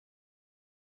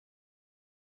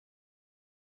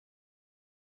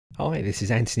Hi, this is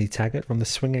Anthony Taggart from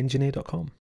theswingengineer.com.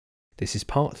 This is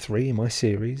part 3 in my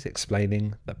series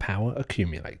explaining the power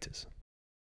accumulators.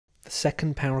 The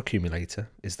second power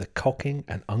accumulator is the cocking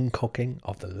and uncocking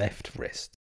of the left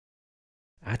wrist.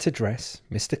 At address,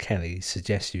 Mr. Kelly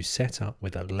suggests you set up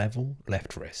with a level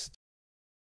left wrist.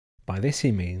 By this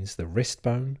he means the wrist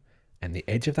bone and the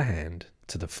edge of the hand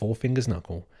to the forefinger's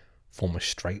knuckle form a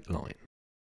straight line.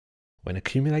 When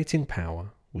accumulating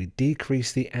power, we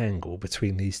decrease the angle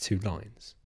between these two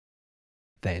lines.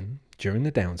 Then, during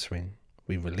the downswing,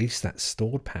 we release that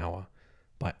stored power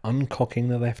by uncocking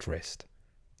the left wrist,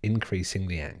 increasing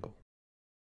the angle.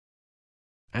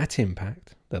 At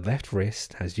impact, the left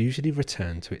wrist has usually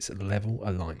returned to its level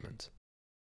alignment.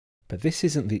 But this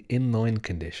isn't the inline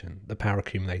condition the power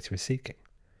accumulator is seeking.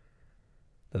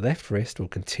 The left wrist will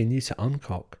continue to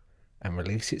uncock and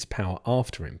release its power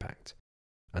after impact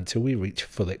until we reach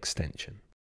full extension.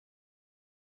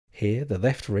 Here the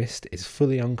left wrist is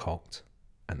fully uncocked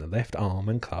and the left arm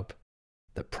and club,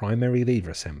 the primary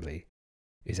lever assembly,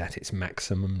 is at its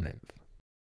maximum length.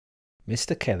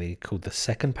 Mr. Kelly called the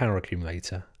second power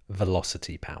accumulator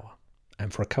velocity power,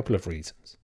 and for a couple of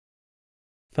reasons.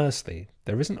 Firstly,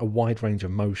 there isn't a wide range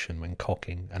of motion when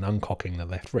cocking and uncocking the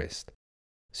left wrist,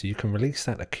 so you can release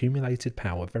that accumulated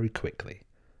power very quickly.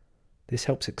 This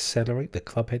helps accelerate the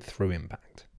club head through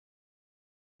impact.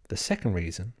 The second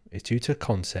reason is due to a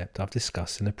concept I've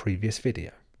discussed in a previous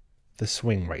video, the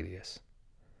swing radius.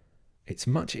 It's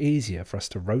much easier for us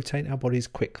to rotate our bodies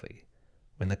quickly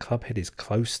when the club head is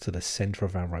close to the centre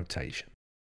of our rotation.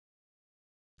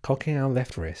 Cocking our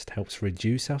left wrist helps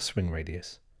reduce our swing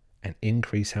radius and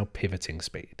increase our pivoting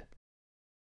speed.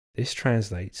 This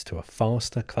translates to a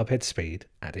faster club head speed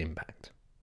at impact.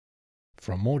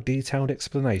 For a more detailed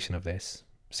explanation of this,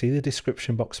 see the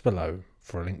description box below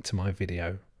for a link to my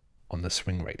video on the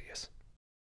swing radius.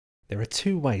 There are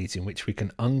two ways in which we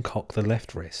can uncock the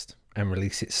left wrist and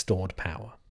release its stored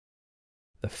power.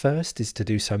 The first is to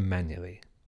do so manually.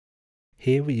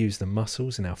 Here we use the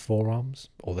muscles in our forearms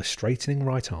or the straightening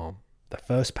right arm, the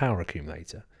first power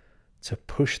accumulator, to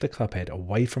push the club head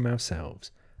away from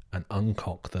ourselves and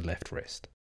uncock the left wrist.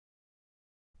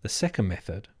 The second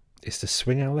method is to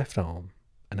swing our left arm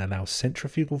and allow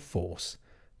centrifugal force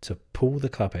to pull the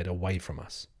club head away from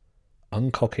us,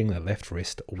 uncocking the left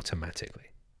wrist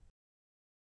automatically.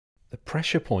 The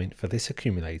pressure point for this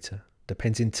accumulator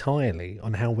depends entirely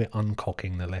on how we're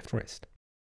uncocking the left wrist.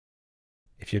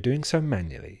 If you're doing so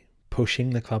manually,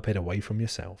 pushing the club head away from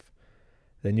yourself,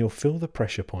 then you'll feel the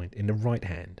pressure point in the right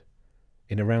hand,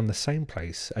 in around the same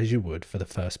place as you would for the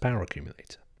first power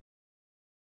accumulator.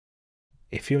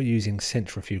 If you're using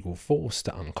centrifugal force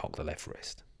to uncock the left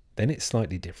wrist, then it's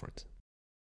slightly different.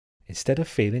 Instead of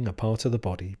feeling a part of the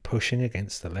body pushing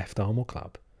against the left arm or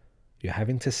club, you're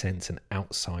having to sense an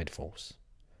outside force,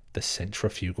 the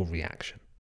centrifugal reaction.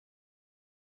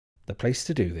 The place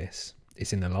to do this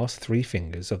is in the last 3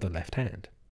 fingers of the left hand.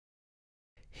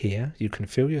 Here you can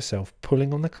feel yourself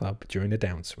pulling on the club during a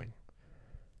downswing,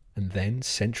 and then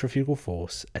centrifugal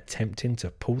force attempting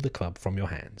to pull the club from your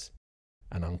hands,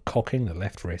 and uncocking the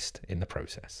left wrist in the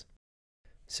process.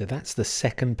 So that's the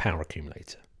second power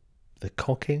accumulator, the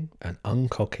cocking and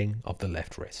uncocking of the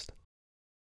left wrist.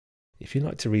 If you'd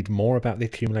like to read more about the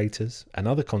accumulators and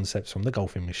other concepts from the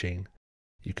golfing machine,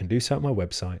 you can do so at my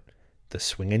website,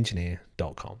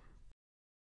 theswingengineer.com.